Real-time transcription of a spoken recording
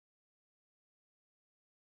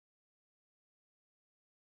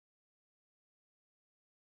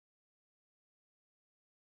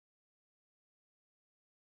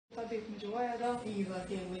Hello,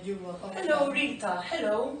 Rita.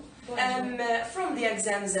 Hello. From the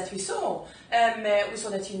exams that we saw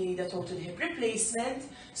that you need a total hip replacement.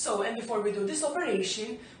 So, and before we do this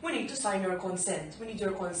operation, we need to sign your consent. We need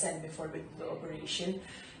your consent before we do the operation.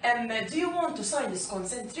 Do you want to sign this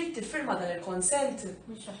consent? Trid tiffirma dan il-consent?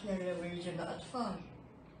 Mhux aħna l-ewwel ġibna atfal.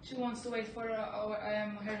 She wants to wait for her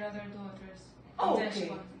other daughters.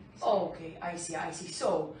 Okay. Okay, I see.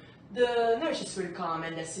 So, the nurses will come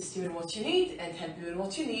and assist you in what you need and help you in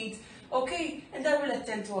what you need. Okay, and I will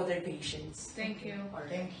attend to other patients. Thank you. All right.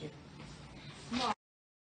 Thank you.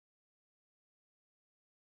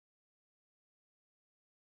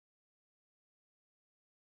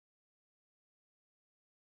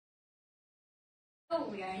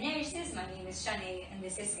 We are nurses. My name is Shani and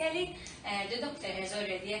this is Kelly. The doctor has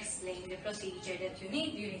already explained the procedure that you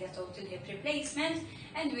need. You need a total hip replacement,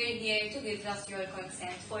 and we're here to give us your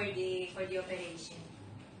consent for the operation.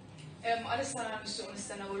 Għalissa nixtuq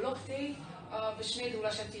nistennaw l-okti biex ngħidu la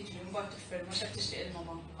x'qed jiġri mbagħad tiffirma x'qed tixtieq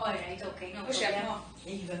il-mama. All right, okay, no Mhux hekk ma.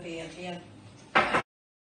 Iva fija.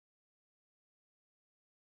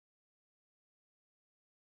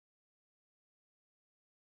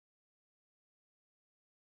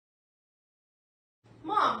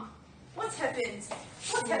 Mom, what's happened?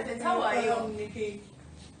 What happened? How are you?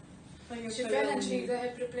 She fell and she needs a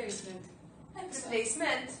hip replacement. Hip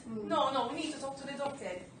replacement? No, we need to talk to the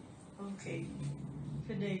doctor. Okay.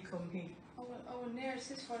 Fidejkom hi. Our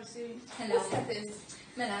nurses forsi. Hello. What's happened?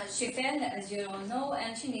 Mela, she fell, as you all know,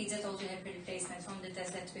 and she needs a total hip replacement from the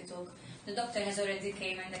test that we took. The doctor has already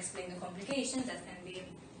came and explained the complications that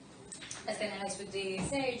can arise with the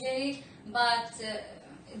surgery, but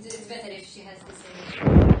it's better if she has the surgery.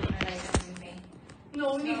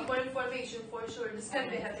 No, we need more information for sure. This can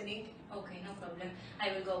be happening. Okay, no problem.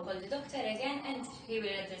 I will go call the doctor again and he will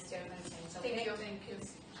address your concerns. Okay? Thank you.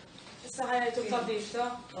 Issa ħajtu tabdix ta'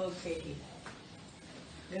 Okay.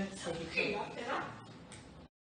 Grazie.